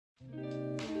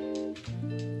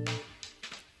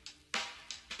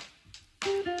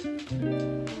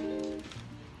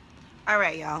All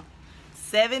right, y'all.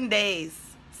 7 days.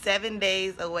 7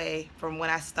 days away from when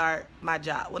I start my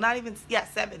job. Well, not even, yeah,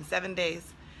 7 days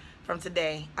from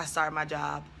today I start my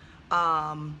job.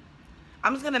 I'm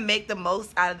just gonna make the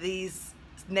most out of these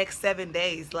next 7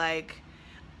 days. Like,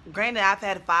 granted, I've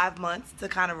had 5 months to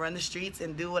kind of run the streets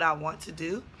and do what I want to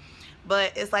do,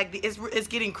 but it's like it's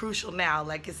getting crucial now.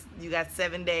 Like, you got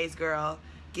 7 days, girl.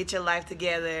 Get your life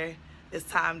together. It's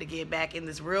time to get back in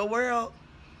this real world.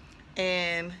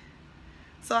 And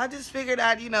so I just figured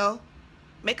I'd, you know,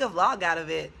 make a vlog out of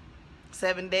it.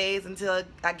 7 days until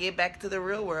I get back to the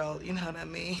real world. You know what I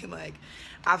mean? Like,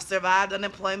 I've survived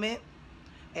unemployment,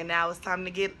 and now it's time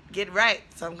to get right.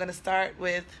 So I'm gonna start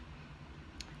with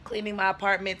cleaning my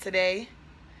apartment today.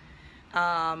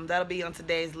 That'll be on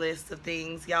today's list of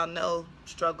things. Y'all know,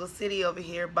 struggle city over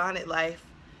here, bonnet life.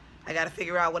 I gotta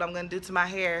figure out what I'm gonna do to my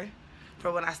hair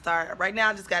for when I start. Right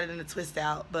now I just got it in a twist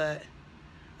out, but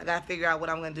I gotta figure out what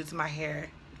I'm gonna do to my hair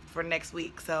for next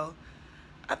week. So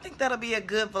I think that'll be a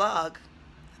good vlog.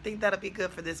 I think that'll be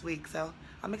good for this week. So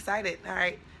I'm excited. All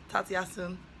right, talk to y'all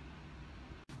soon.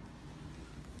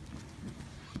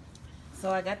 So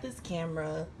I got this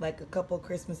camera like a couple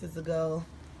Christmases ago.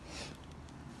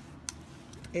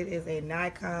 It is a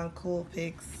Nikon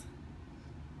Coolpix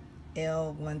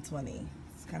L120.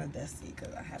 It's kind of dusty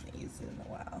because I haven't used it in a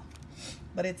while.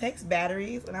 But it takes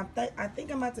batteries, and I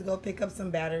think I'm about to go pick up some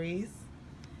batteries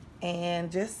and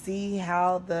just see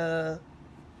how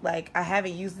like, I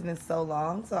haven't used it in so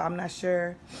long, so I'm not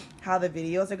sure how the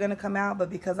videos are gonna come out.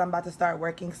 But because I'm about to start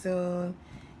working soon,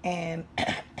 and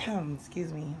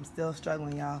excuse me, I'm still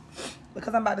struggling, y'all.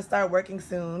 Because I'm about to start working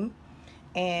soon,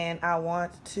 and I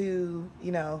want to,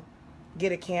 you know,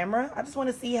 get a camera. I just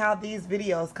want to see how these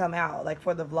videos come out, like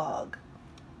for the vlog.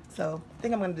 So I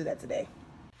think I'm gonna do that today.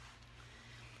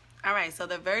 All right, so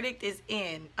the verdict is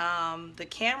in. The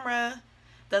camera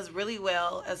does really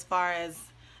well as far as,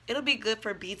 it'll be good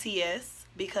for BTS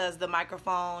because the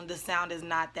microphone, the sound is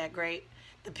not that great.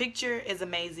 The picture is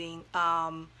amazing.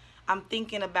 I'm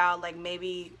thinking about, like,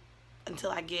 maybe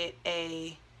until I get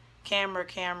a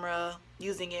camera,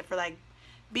 using it for like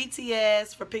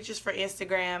BTS, for pictures for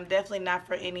Instagram. Definitely not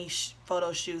for any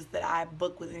photo shoots that I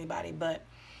book with anybody, but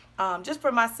just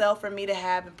for myself, for me to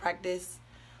have and practice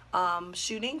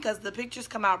shooting, because the pictures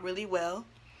come out really well.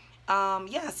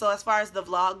 Yeah, so as far as the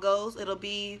vlog goes, it'll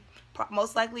be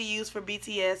most likely used for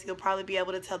BTS. You'll probably be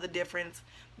able to tell the difference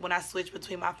when I switch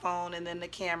between my phone and then the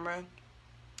camera.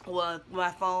 Well,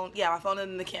 my phone and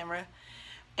then the camera.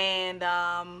 And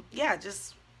yeah,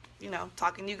 just, you know,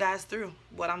 talking you guys through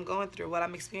what I'm going through, what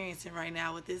I'm experiencing right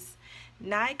now with this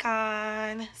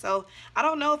Nikon. So I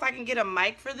don't know if I can get a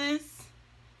mic for this.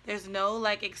 There's no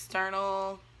like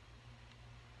external.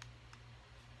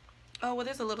 Oh, well,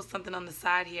 there's a little something on the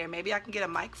side here. Maybe I can get a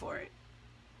mic for it.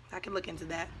 I can look into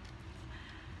that.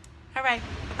 All right,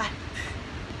 bye.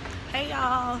 Hey,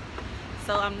 y'all.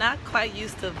 So I'm not quite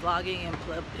used to vlogging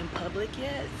in public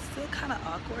yet. It's still kind of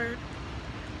awkward.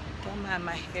 Don't mind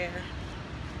my hair.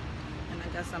 And I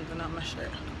got something on my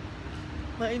shirt.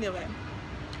 But anyway,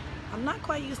 I'm not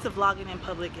quite used to vlogging in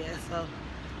public yet, so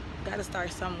gotta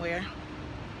start somewhere.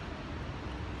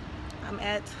 I'm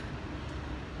at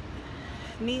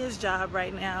Nia's job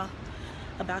right now,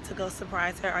 about to go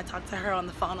surprise her. I talked to her on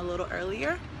the phone a little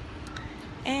earlier,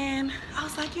 and I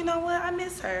was like, you know what, I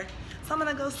miss her, so I'm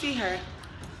gonna go see her.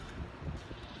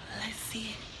 Let's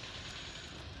see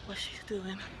what she's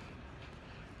doing.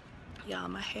 Y'all,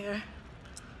 my hair,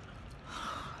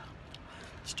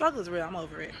 struggle is real. I'm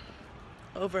over it.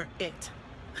 Over it.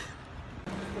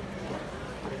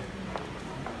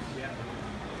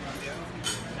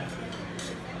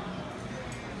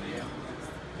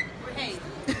 Hey.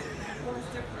 What's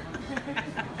different?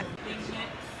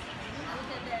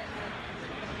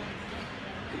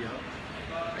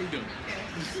 How you doing?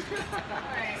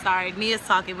 Sorry, Nia's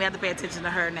talking. We have to pay attention to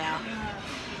her now.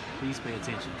 Please pay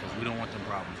attention because we don't want them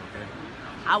problems, okay?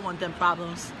 I want them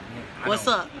problems. I What's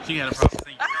don't. up? She had a problem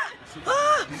saying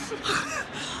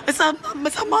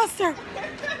It's a monster.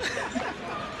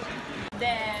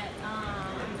 That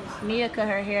Nia cut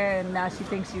her hair and now she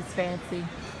thinks she's fancy.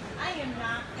 I am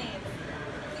not fancy.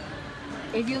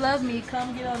 If you love me,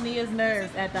 come get on Nia's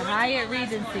nerves at the Hyatt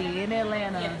Regency in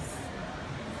Atlanta. Yes.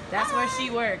 That's where she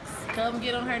works. Come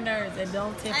get on her nerves and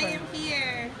don't tip her. I am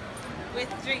here with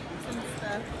drinks and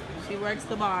stuff. She works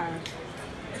the bar.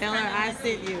 Tell her I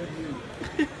sent you.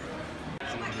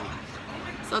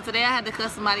 So today I had to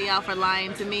cuss somebody out for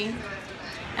lying to me.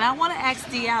 And I want to ask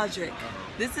Dealdrick.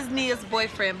 This is Nia's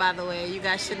boyfriend, by the way. You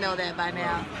guys should know that by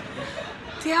now.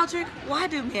 Dealdrick, why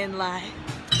do men lie?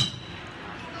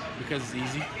 because it's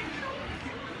easy.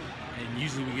 And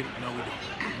usually we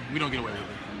don't get away with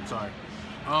it. Sorry.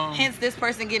 Hence this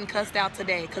person getting cussed out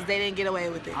today because they didn't get away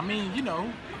with it. I mean, you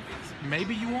know,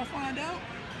 maybe you won't find out.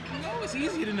 You know, it's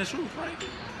easier than the truth, right?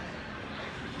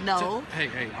 No. Hey,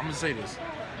 I'm gonna say this.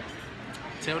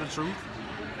 Tell the truth,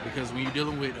 because when you're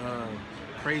dealing with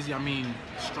crazy, I mean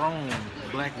strong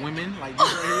black women like this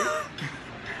right here,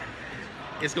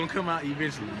 it's gonna come out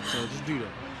eventually. So just do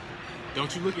that.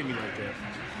 Don't you look at me like that.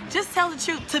 Just tell the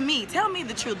truth to me. Tell me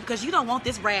the truth because you don't want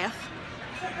this wrath.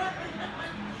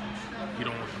 You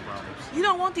don't want them problems. You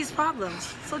don't want these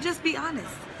problems. So just be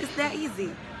honest. It's that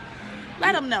easy.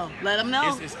 Let them know. Let them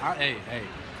know. Hey,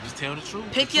 just tell the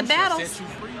truth. Pick your battles.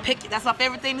 That's my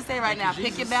favorite thing to say right now.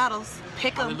 Pick your battles.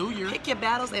 Pick them. Hallelujah. Pick your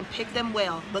battles and pick them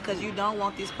well because you don't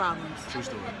want these problems. True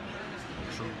story.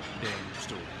 True damn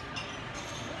story.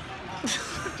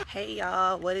 Hey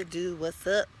y'all, what it do? What's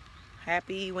up?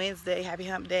 Happy Wednesday. Happy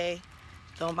hump day.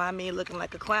 Don't mind me looking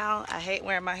like a clown. I hate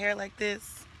wearing my hair like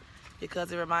this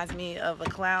because it reminds me of a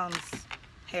clown's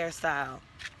hairstyle.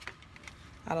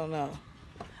 I don't know.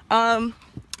 I'm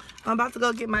about to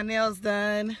go get my nails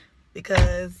done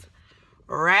because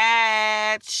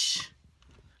ratch.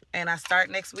 And I start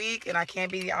next week and I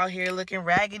can't be out here looking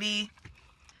raggedy.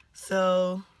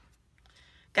 So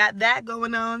got that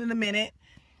going on in a minute.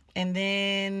 And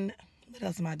then what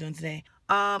else am I doing today?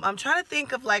 I'm trying to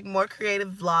think of like more creative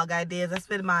vlog ideas. That's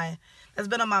been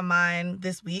on my mind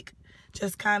this week.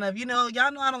 Just kind of, you know,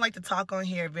 y'all know I don't like to talk on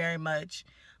here very much.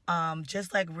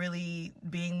 Just like really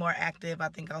being more active. I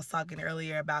think I was talking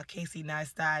earlier about Casey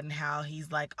Neistat and how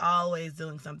he's like always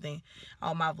doing something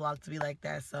on my vlog to be like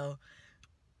that. So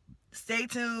stay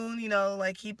tuned, you know,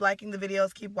 like keep liking the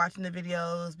videos, keep watching the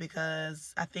videos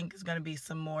because I think it's going to be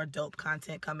some more dope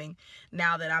content coming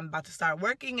now that I'm about to start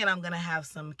working and I'm going to have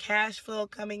some cash flow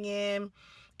coming in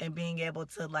and being able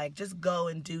to like just go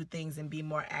and do things and be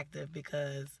more active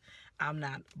because I'm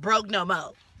not broke no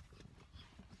more.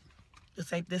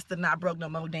 Just like this the not broke no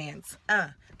more dance.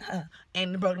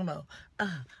 Ain't broke no more.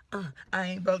 I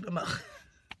ain't broke no more.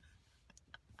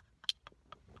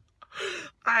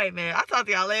 Alright, man. I'll talk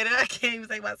to y'all later. I can't even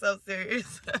take myself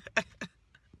serious.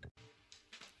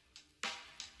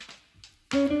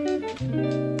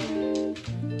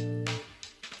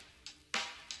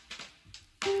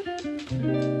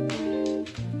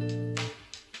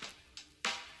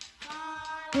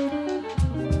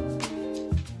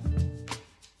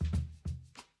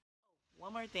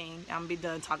 One more thing. I'm gonna be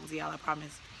done talking to y'all, I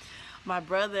promise. My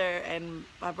brother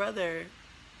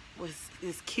was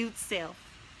his cute self.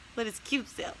 But his cute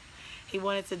self. He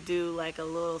wanted to do like a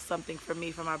little something for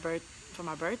me for my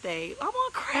birthday. I'm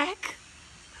on crack.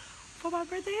 For my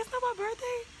birthday? It's not my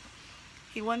birthday.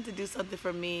 He wanted to do something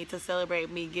for me to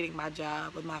celebrate me getting my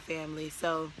job with my family.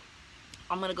 So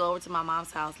I'm gonna go over to my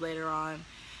mom's house later on.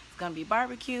 It's gonna be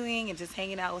barbecuing and just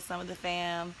hanging out with some of the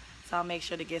fam. So I'll make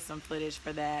sure to get some footage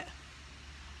for that.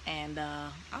 And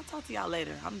I'll talk to y'all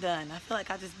later. I'm done. I feel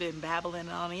like I've just been babbling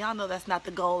on, and y'all know that's not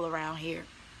the goal around here.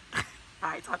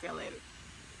 Alright, talk to y'all later.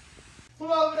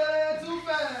 Pull over there too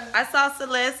fast. I saw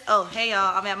Celeste. Oh, hey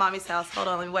y'all. I'm at mommy's house. Hold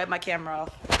on, let me wipe my camera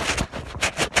off.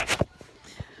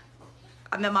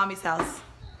 I'm at mommy's house.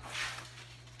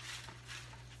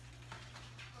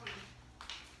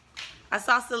 I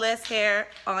saw Celeste's hair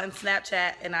on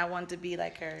Snapchat and I wanted to be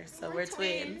like her. So we're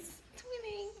twins.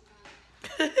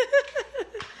 Twinning.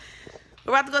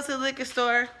 We're about to go to the liquor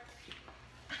store.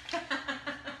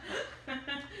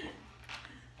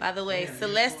 By the way,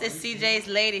 Celeste is CJ's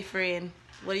lady friend.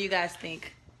 What do you guys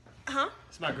think? Huh?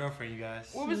 It's my girlfriend, you guys.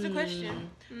 What was the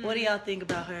question? What do y'all think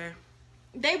about her?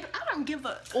 I don't give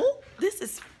a. Oh, this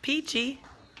is PG.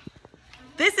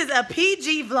 This is a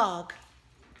PG vlog.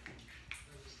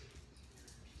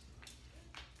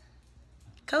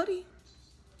 Cody?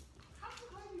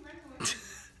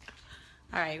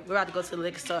 All right, we're about to go to the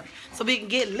liquor store so we can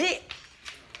get lit.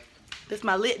 This is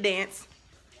my lit dance.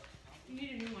 You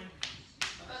need a new one.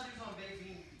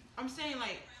 I'm saying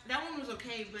like that one was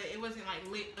okay, but it wasn't like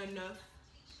lit enough.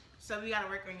 So we gotta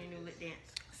work on your new lit dance.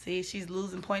 See, she's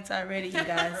losing points already, you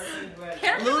guys.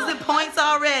 Losing points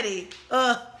already.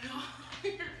 Are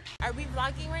we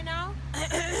vlogging right now?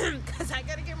 Cause I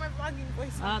gotta get my vlogging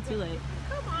voice. Oh, too late.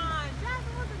 Come on,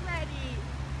 Jasmine wasn't ready.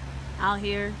 Out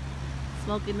here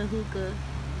smoking the hookah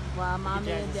while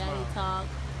mommy and daddy talk.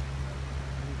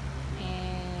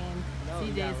 And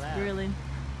CJ's grilling.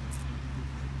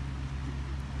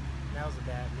 That was a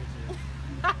bad picture.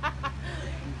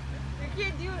 You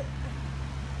can't do it.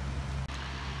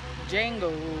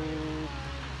 Django.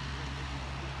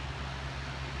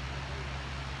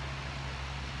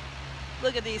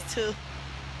 Look at these two.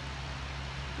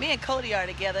 Me and Cody are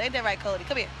together. Ain't that right, Cody?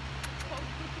 Come here.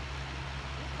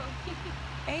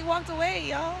 And he walked away,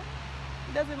 y'all.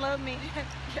 He doesn't love me.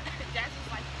 Jazz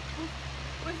was like,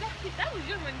 was that was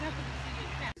you when that was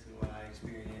What I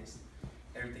experienced,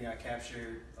 everything I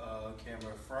captured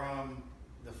camera from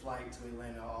the flight to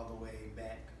Atlanta all the way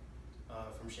back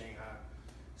from Shanghai.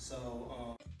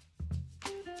 So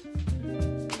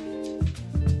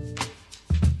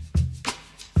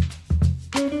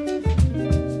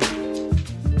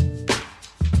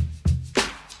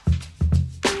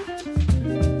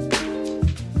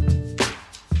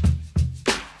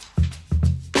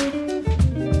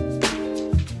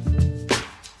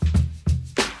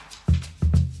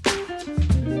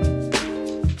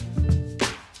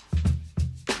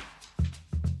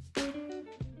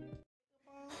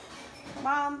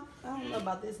Mom, I don't know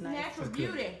about this knife. natural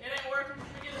beauty. It ain't working.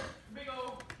 We get a big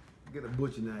old. Get a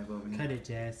butcher knife over here. cut it,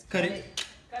 Jazz. Cut it.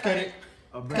 Cut it.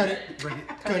 Oh, Cut it. break it.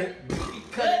 Cut it.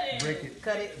 Cut it. Break it.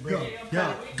 Cut it. Go.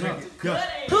 Go. Go.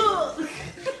 Go.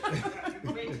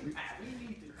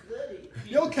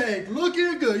 Your cake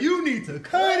looking good. You need to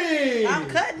cut it. I'm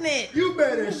cutting it. You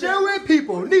better share with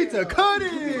people. Need to cut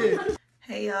it.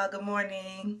 Hey y'all, good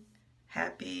morning.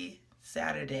 Happy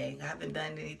Saturday. I haven't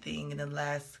done anything in the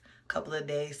last couple of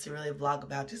days to really vlog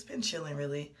about. Just been chilling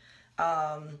really.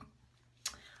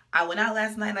 I went out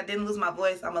last night and I didn't lose my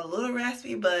voice. I'm a little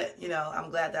raspy, but you know, I'm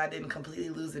glad that I didn't completely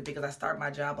lose it because I started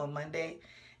my job on Monday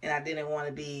and I didn't want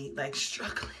to be like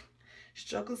struggling.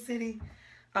 Struggle City.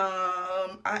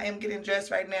 I am getting dressed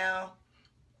right now.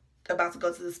 About to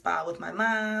go to the spa with my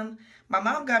mom. My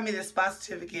mom got me the spa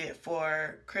certificate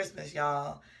for Christmas,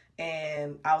 y'all.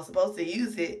 And I was supposed to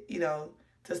use it, you know,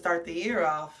 to start the year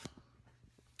off.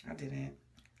 I didn't.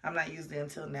 I'm not using it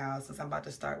until now since I'm about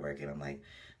to start working. I'm like,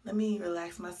 let me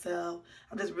relax myself.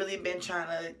 I've just really been trying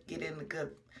to get in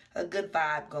a good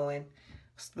vibe going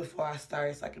before I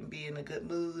start so I can be in a good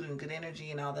mood and good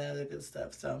energy and all that other good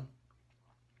stuff. So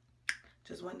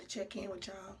just wanted to check in with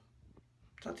y'all.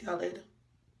 Talk to y'all later.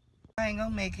 I ain't gonna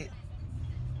make it.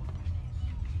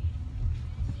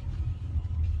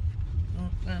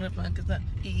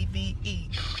 EVE.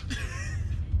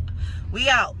 We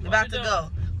out. We about to go.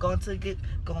 Going to get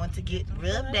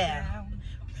rubbed down.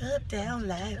 Rub down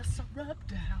like. That's a rub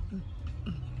down.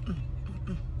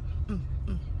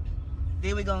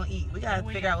 Then we gonna eat. We gotta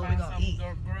figure out what we gonna eat.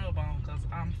 Grub on, cause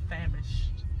I'm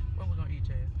famished. What we gonna eat,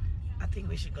 Jazz? I think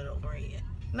we should go to Orient.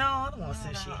 No, I don't want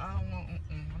sushi. No, I don't want.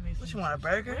 I need What you want, a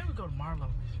burger? Where we go to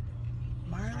Marlowe's?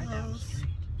 Right down the Marlowe's. street.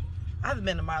 I haven't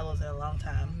been to Marlowe's in a long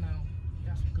time. No,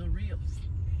 got some good ribs.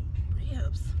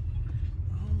 Ribs.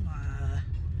 Oh my.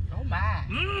 Oh my.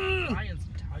 Mm. Lions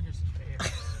and tigers and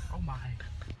bears. Oh my.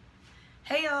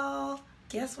 Hey y'all.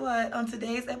 Guess what? On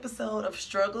today's episode of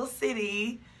Struggle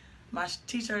City, my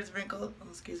t-shirt is wrinkled. Oh,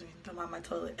 excuse me. I'm on my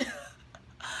toilet.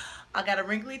 I got a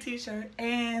wrinkly t-shirt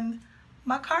and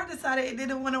my car decided it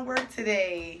didn't want to work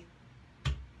today.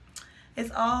 It's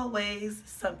always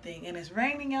something, and it's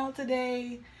raining out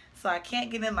today, so I can't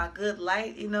get in my good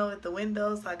light, you know, at the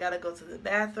window, so I gotta go to the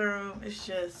bathroom. It's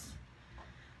just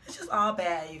all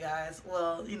bad, you guys.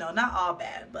 Well, you know, not all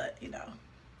bad, but you know,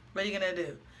 what are you gonna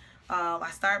do?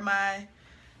 I start my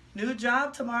new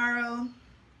job tomorrow,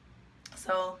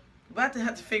 so I'm about to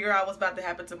have to figure out what's about to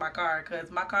happen to my car, because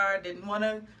my car didn't want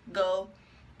to go.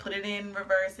 Put it in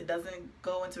reverse, it doesn't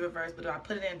go into reverse, but if I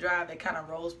put it in drive, it kind of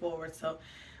rolls forward. So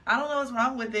I don't know what's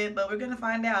wrong with it, but we're gonna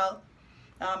find out.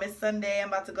 It's Sunday. I'm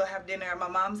about to go have dinner at my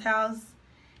mom's house,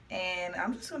 and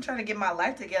I'm just gonna try to get my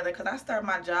life together because I start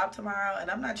my job tomorrow,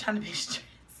 and I'm not trying to be stressed.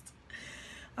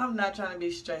 I'm not trying to be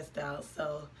stressed out.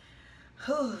 So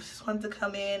just wanted to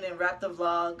come in and wrap the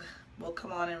vlog. We'll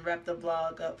come on and wrap the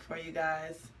vlog up for you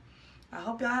guys. I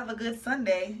hope y'all have a good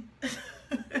Sunday.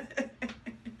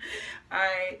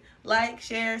 Alright, like,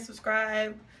 share,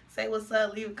 subscribe, say what's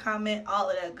up, leave a comment, all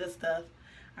of that good stuff.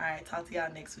 Alright, talk to y'all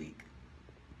next week.